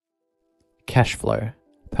Cashflow,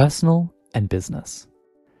 personal and business.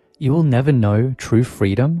 You will never know true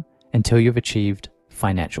freedom until you've achieved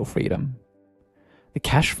financial freedom. The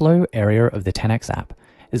Cashflow area of the 10x app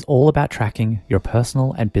is all about tracking your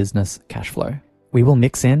personal and business cash flow. We will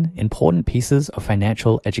mix in important pieces of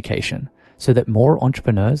financial education so that more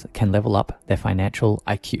entrepreneurs can level up their financial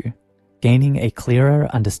IQ, gaining a clearer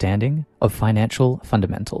understanding of financial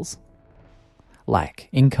fundamentals, like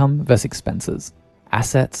income versus expenses,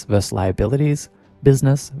 assets versus liabilities,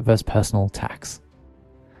 business versus personal tax.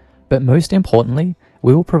 But most importantly,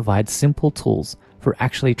 we will provide simple tools for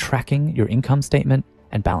actually tracking your income statement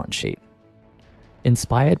and balance sheet.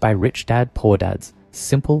 Inspired by Rich Dad, Poor Dad's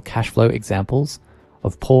simple cash flow examples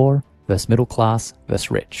of poor versus middle class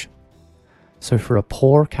versus rich. So for a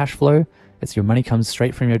poor cash flow, it's your money comes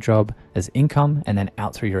straight from your job as income and then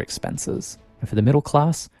out through your expenses. And for the middle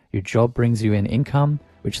class, your job brings you in income,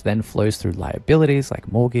 which then flows through liabilities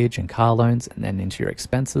like mortgage and car loans and then into your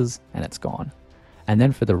expenses, and it's gone. And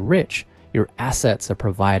then for the rich, your assets are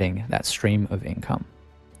providing that stream of income,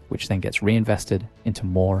 which then gets reinvested into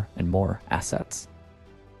more and more assets.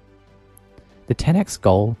 The 10x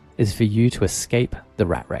goal is for you to escape the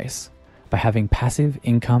rat race by having passive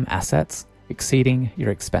income assets exceeding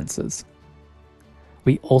your expenses.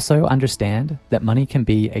 We also understand that money can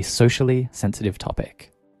be a socially sensitive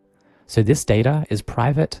topic, so this data is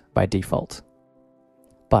private by default.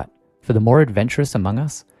 But for the more adventurous among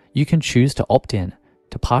us, you can choose to opt in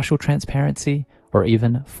to partial transparency or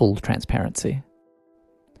even full transparency.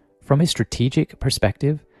 From a strategic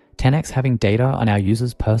perspective, 10x having data on our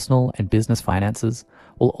users' personal and business finances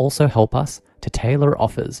will also help us to tailor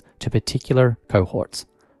offers to particular cohorts.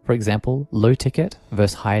 For example, low ticket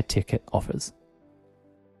versus high ticket offers.